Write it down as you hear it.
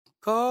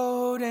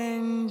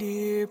Golden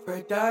Deer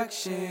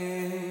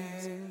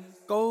Productions.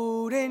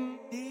 Golden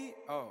Deer.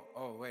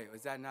 Oh, wait,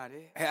 was that not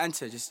it? Hey,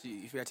 enter, just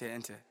you forgot to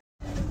enter.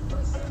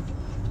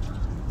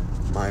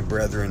 My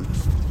brethren,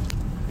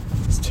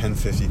 it's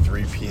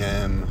 10:53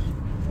 p.m.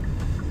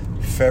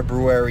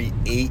 February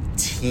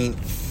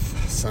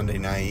 18th, Sunday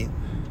night.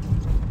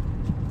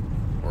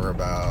 We're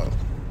about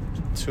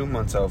 2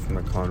 months out from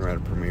the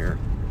Conrad premiere.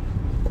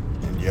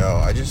 And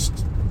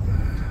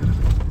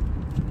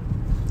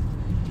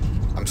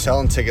I'm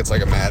selling tickets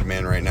like a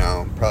madman right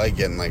now. Probably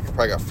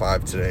got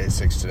 5 today,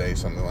 6 today,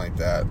 something like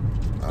that.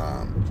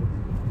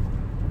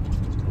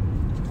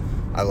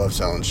 I love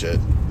selling shit.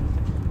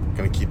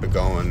 Gonna keep it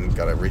going.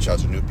 Gotta reach out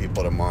to new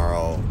people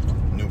tomorrow,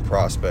 new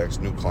prospects,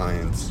 new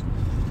clients,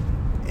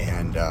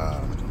 and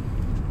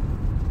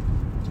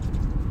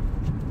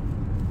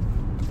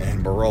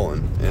we're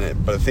rolling.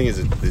 But the thing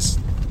is, this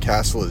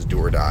castle is do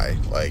or die.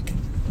 Like,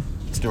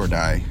 it's do or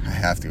die. I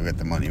have to get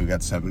the money. We got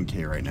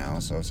 $7,000 right now,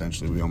 so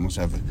essentially we almost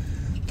have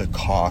the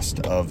cost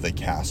of the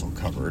castle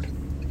covered.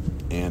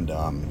 And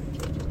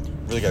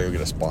really gotta go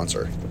get a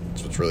sponsor.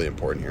 That's what's really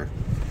important here.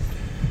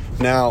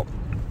 Now,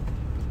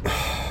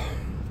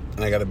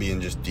 and I gotta be in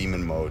just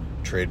demon mode,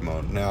 trade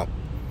mode. Now,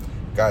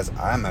 guys,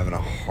 I'm having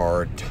a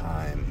hard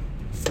time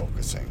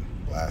focusing.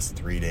 Last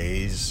 3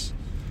 days,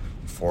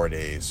 4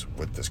 days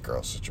with this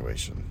girl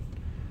situation.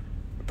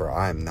 Bro,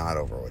 I am not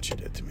over what she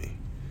did to me.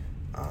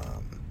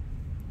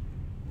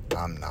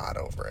 I'm not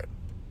over it.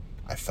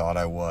 I thought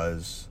I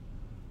was.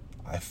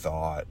 I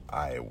thought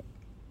I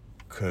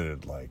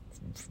could,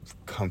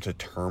 come to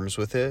terms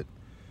with it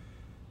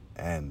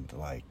and,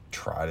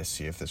 try to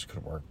see if this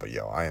could work. But,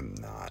 I am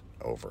not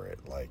over it.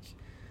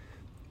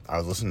 I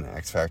was listening to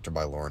X Factor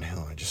by Lauryn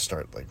Hill, and I just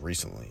started,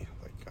 recently,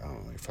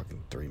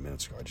 fucking 3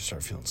 minutes ago, I just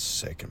started feeling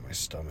sick in my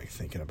stomach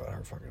thinking about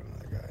her fucking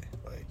another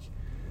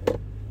guy.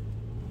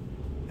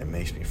 It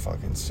makes me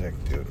fucking sick,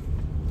 dude.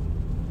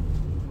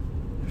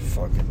 It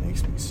fucking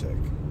makes me sick.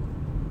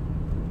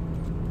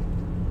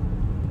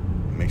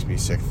 It makes me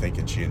sick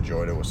thinking she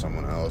enjoyed it with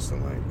someone else,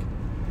 and,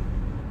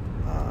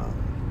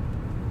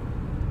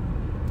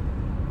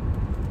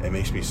 it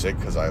makes me sick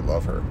because I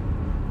love her.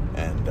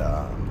 And,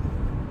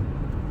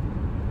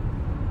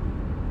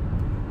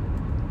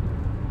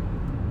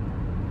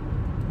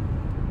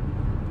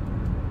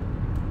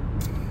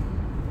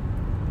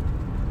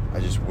 I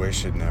just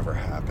wish it never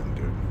happened,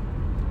 dude.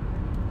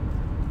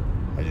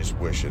 I just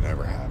wish it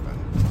never happened.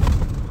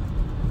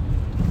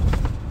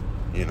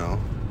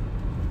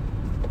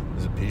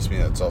 There's a piece of me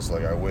that's also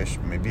I wish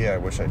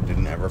I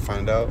didn't ever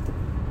find out.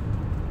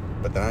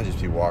 But then I'd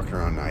just be walking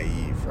around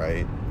naive,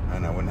 right?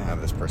 And I wouldn't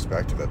have this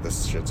perspective that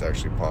this shit's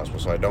actually possible.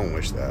 So I don't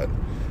wish that.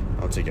 I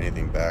don't take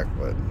anything back,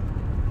 but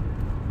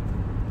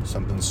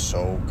something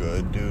so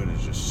good, dude,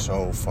 is just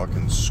so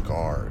fucking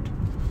scarred.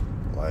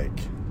 I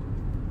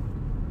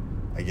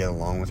get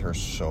along with her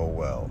so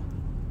well.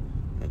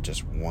 And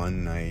just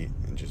one night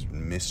and just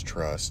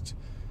mistrust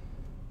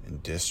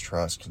and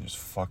distrust can just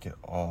fuck it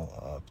all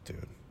up,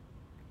 dude.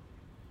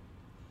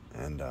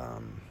 And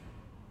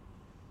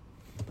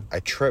I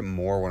trip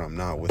more when I'm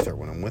not with her.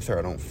 When I'm with her,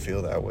 I don't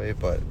feel that way,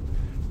 but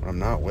when I'm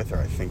not with her,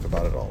 I think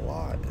about it a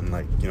lot. And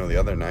the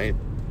other night,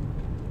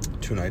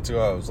 2 nights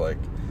ago, I was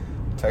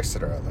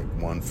texted her at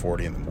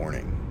 1:40 in the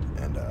morning,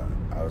 and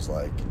I was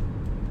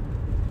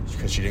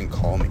because she didn't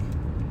call me.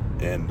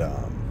 And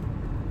I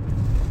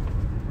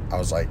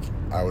was I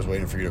was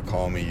waiting for you to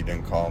call me. You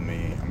didn't call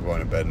me. I'm going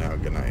to bed now.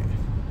 Good night.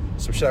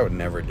 Some shit I would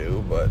never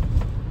do, but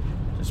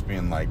just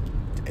being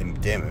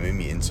and damn, it made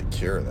me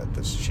insecure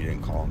that she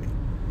didn't call me.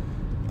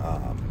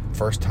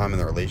 First time in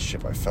the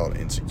relationship, I felt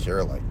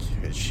insecure.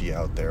 Is she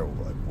out there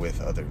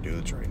with other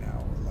dudes right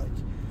now? Or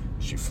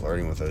is she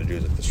flirting with other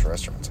dudes at this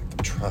restaurant? It's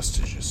the trust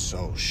is just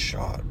so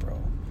shot, bro.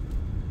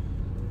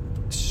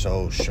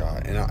 So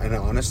shot. And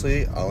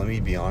honestly, let me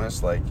be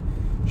honest,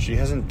 she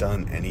hasn't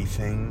done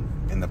anything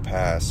in the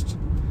past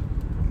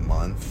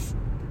month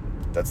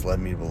that's led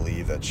me to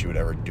believe that she would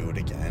ever do it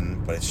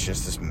again. But it's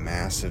just this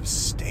massive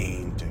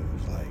stain, dude.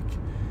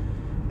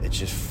 It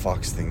just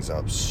fucks things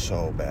up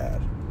so bad.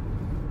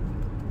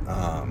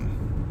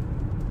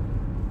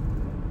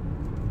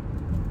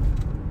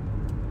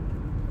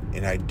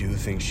 And I do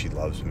think she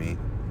loves me.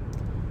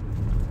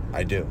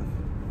 I do.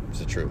 It's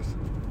the truth.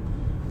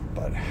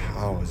 But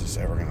how is this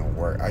ever gonna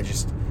work?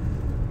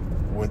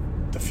 With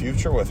the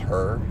future with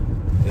her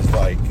is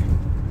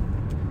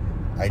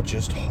I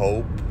just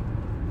hope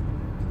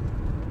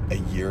a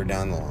year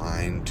down the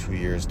line, 2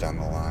 years down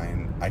the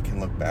line, I can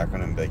look back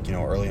on it and be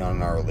early on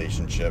in our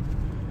relationship,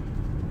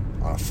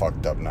 on a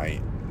fucked up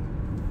night,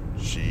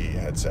 she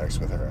had sex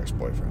with her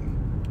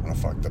ex-boyfriend on a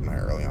fucked up night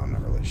early on in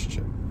our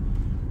relationship.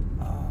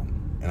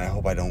 And I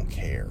hope I don't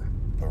care.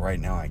 But right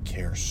now I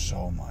care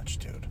so much,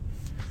 dude.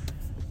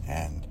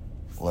 And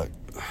look,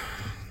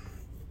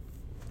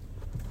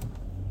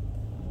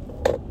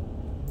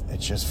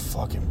 it's just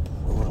fucking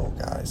brutal,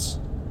 guys.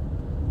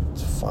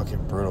 It's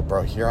fucking brutal,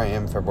 bro. Here I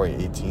am, February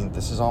 18th.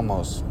 This is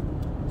almost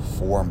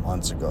 4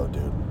 months ago,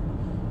 dude.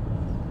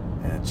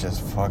 And it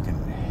just fucking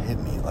hit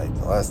me. Like,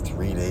 the last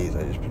 3 days,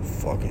 I just been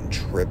fucking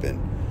tripping.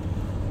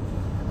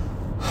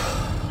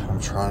 I'm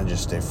trying to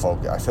just stay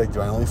focused. I feel like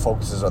my only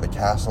focuses are the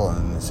castle and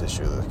then this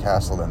issue. The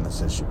castle, then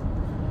this issue.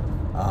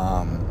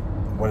 I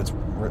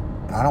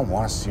don't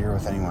want to see her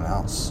with anyone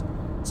else.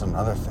 It's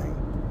another thing.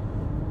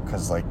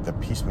 Because, like, the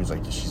piece of me is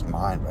like, she's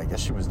mine. But I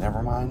guess she was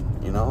never mine,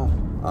 you know?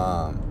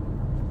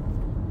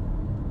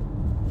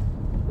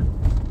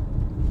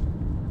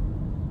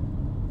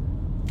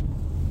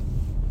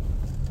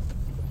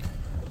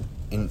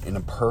 In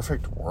a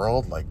perfect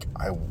world, like,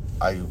 I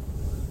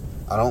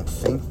don't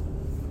think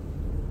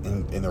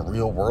in the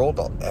real world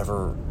it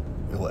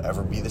will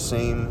ever be the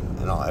same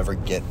and I'll ever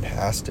get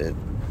past it.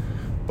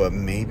 But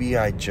maybe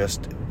it's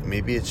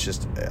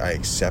just I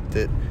accept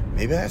it.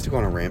 Maybe I have to go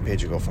on a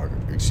rampage and go fuck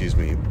her. Excuse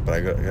me, but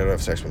I gotta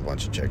have sex with a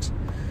bunch of chicks.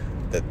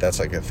 That's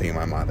like a thing in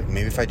my mind. Like,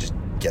 maybe if I just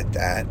get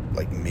that,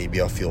 like, maybe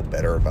I'll feel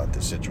better about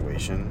the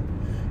situation.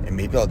 And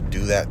maybe I'll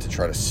do that to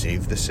try to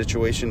save the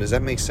situation. Does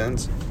that make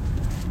sense?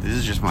 This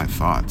is just my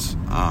thoughts.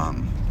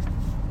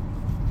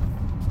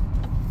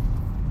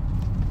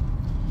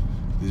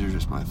 These are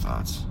just my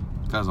thoughts.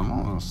 Guys, I'm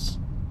almost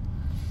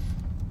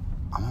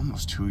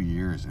 2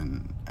 years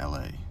in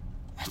LA.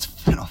 It's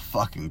been a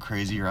fucking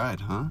crazy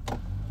ride, huh?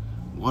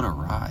 What a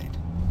ride.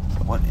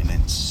 What an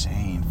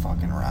insane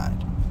fucking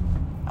ride.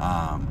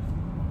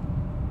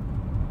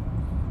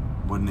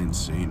 What an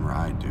insane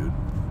ride, dude.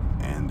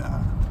 And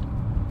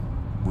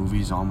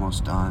movie's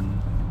almost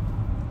done.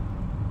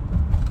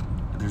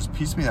 There's a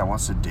piece of me that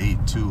wants to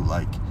date too.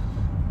 Like,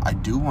 I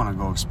do want to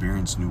go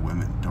experience new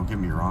women. Don't get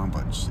me wrong,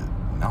 but shit,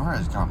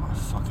 Nara's got my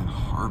fucking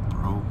heart,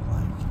 bro.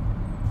 Like,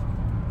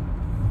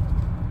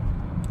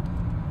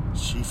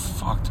 she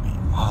fucked me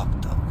up,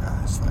 though,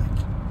 guys. Like,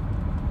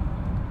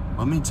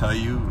 let me tell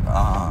you,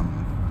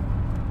 I'm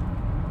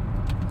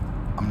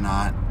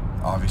not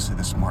obviously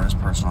the smartest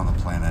person on the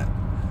planet.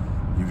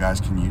 You guys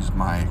can use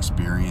my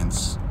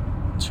experience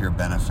to your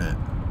benefit.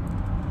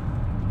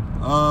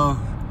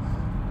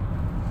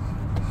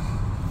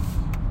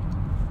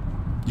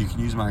 You can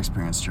use my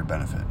experience to your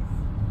benefit.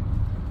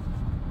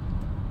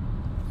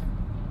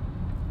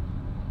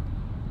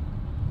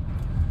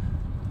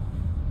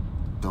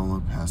 Don't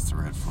look past the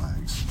red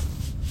flags.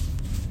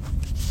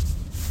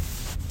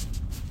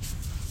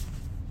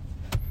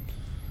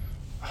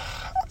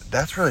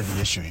 That's really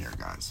the issue here,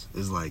 guys.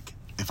 Is like,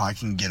 if I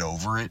can get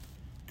over it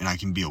and I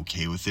can be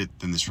okay with it,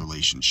 then this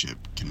relationship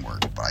can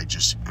work. But I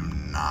just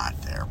am not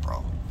there,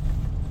 bro.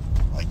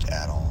 Like,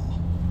 at all.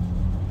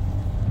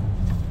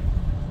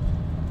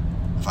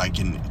 If I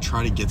can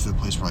try to get to the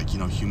place where, like, you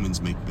know,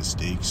 humans make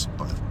mistakes,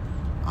 but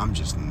I'm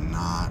just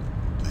not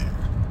there.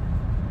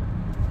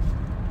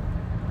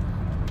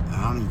 And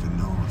I don't even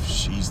know if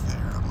she's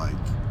there, like,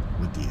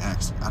 with the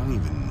ex. I don't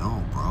even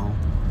know, bro.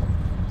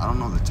 I don't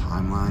know the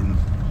timeline.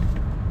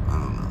 I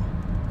don't know.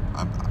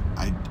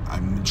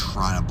 I'm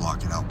trying to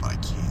block it out, but I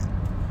can't.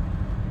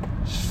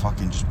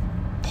 It just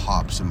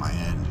pops in my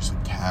head and just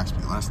attacks me.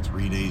 The last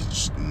 3 days,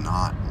 it's just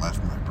not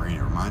left my brain.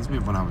 It reminds me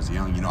of when I was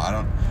young. You know,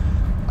 I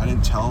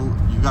didn't tell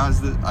you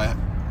guys that.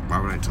 Why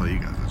would I tell you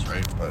guys this,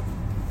 right? But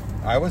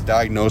I was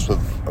diagnosed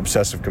with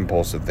obsessive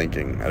compulsive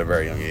thinking at a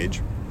very young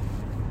age.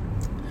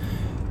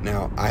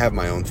 Now, I have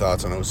my own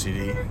thoughts on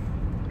OCD.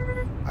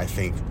 I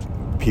think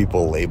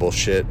people label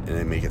shit and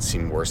they make it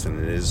seem worse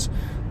than it is.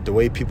 The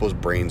way people's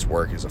brains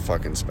work is a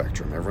fucking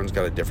spectrum. Everyone's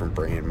got a different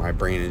brain. My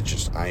brain is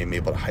just, I am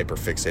able to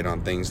hyperfixate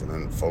on things and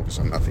then focus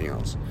on nothing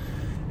else.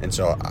 And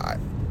so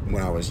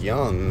when I was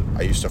young,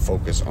 I used to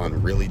focus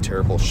on really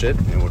terrible shit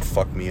and it would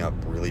fuck me up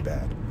really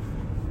bad.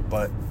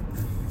 But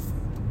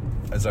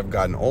as I've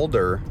gotten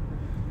older,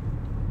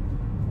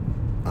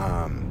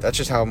 that's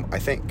just how I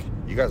think.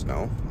 You guys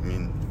know. I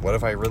mean, what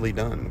have I really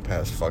done in the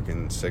past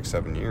fucking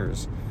 6-7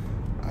 years?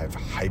 I've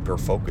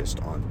hyper-focused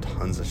on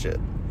tons of shit.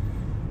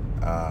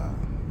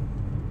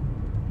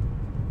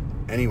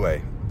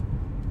 Anyway,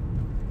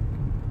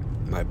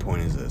 my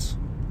point is this.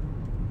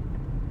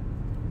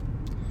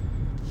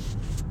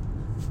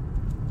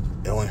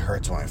 It only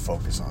hurts when I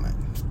focus on it.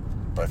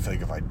 But I feel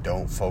like if I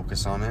don't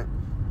focus on it,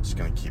 it's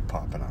going to keep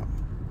popping up.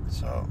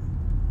 So,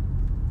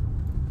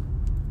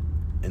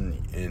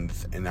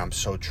 and I'm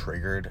so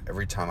triggered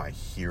every time I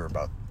hear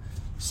about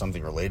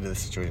something related to the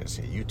situation. I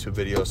see a YouTube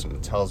video,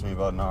 someone tells me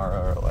about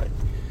Nara, or like,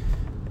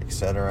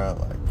 etc.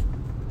 Like,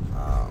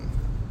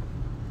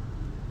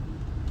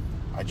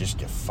 I just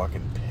get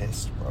fucking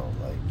pissed, bro.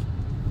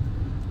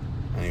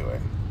 Like, anyway,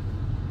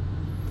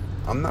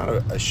 I'm not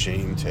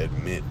ashamed to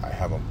admit I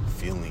have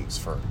feelings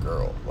for a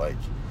girl. Like,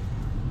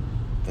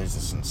 there's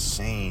this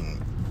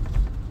insane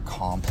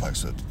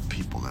complex with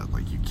people that,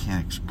 like, you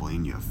can't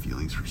explain you have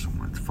feelings for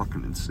someone. It's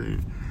fucking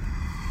insane.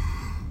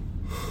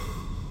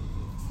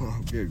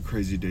 I'm getting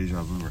crazy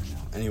deja vu right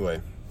now.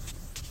 Anyway,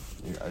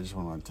 I just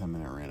went on a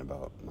 10-minute rant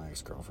about my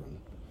ex-girlfriend,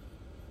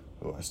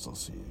 who I still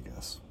see, I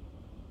guess.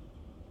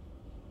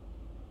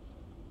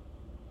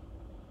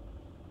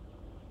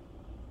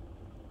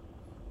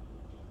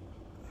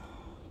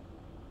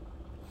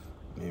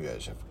 Maybe I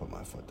just have to put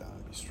my foot down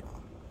and be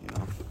strong, you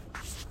know?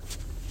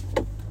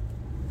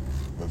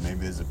 but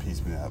maybe there's a piece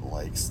of me that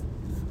likes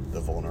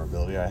the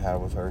vulnerability I have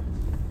with her.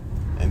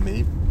 And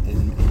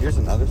here's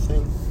another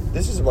thing.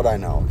 This is what I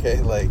know, okay?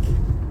 Like,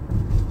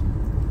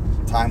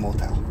 time will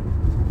tell.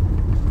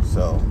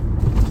 So,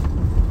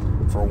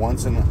 for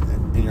once in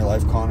your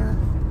life, Connor,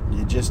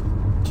 you just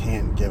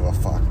can't give a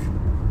fuck.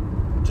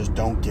 Just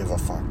don't give a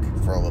fuck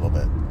for a little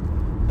bit.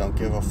 Don't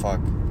give a fuck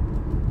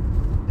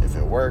if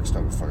it works.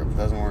 Don't give a fuck if it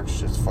doesn't work.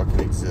 Just fucking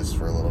exist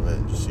for a little bit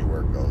and just see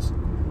where it goes.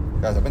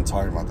 Guys, I've been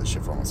talking about this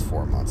shit for almost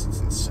 4 months. It's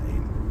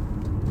insane.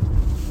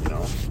 You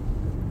know?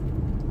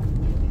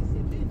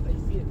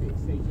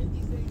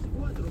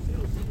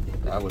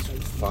 That was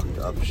fucked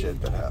up shit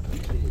that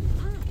happened.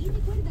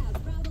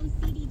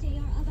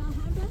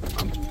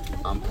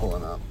 I'm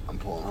pulling up. I'm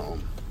pulling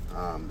home.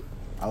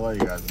 I love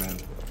you guys, man.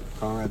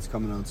 Conrad's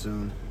coming out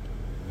soon.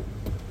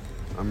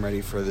 I'm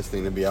ready for this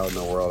thing to be out in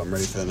the world. I'm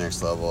ready for the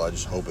next level. I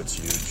just hope it's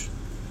huge.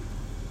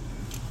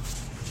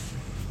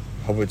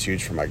 Hope it's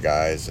huge for my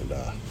guys. And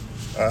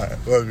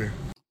love you.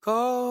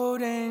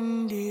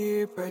 Golden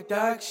Deer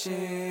Productions.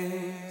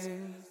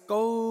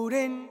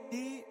 Golden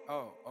Deer.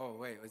 Oh,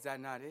 wait, was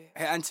that not it?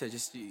 Hey, enter.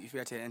 Just, you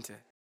forgot to enter.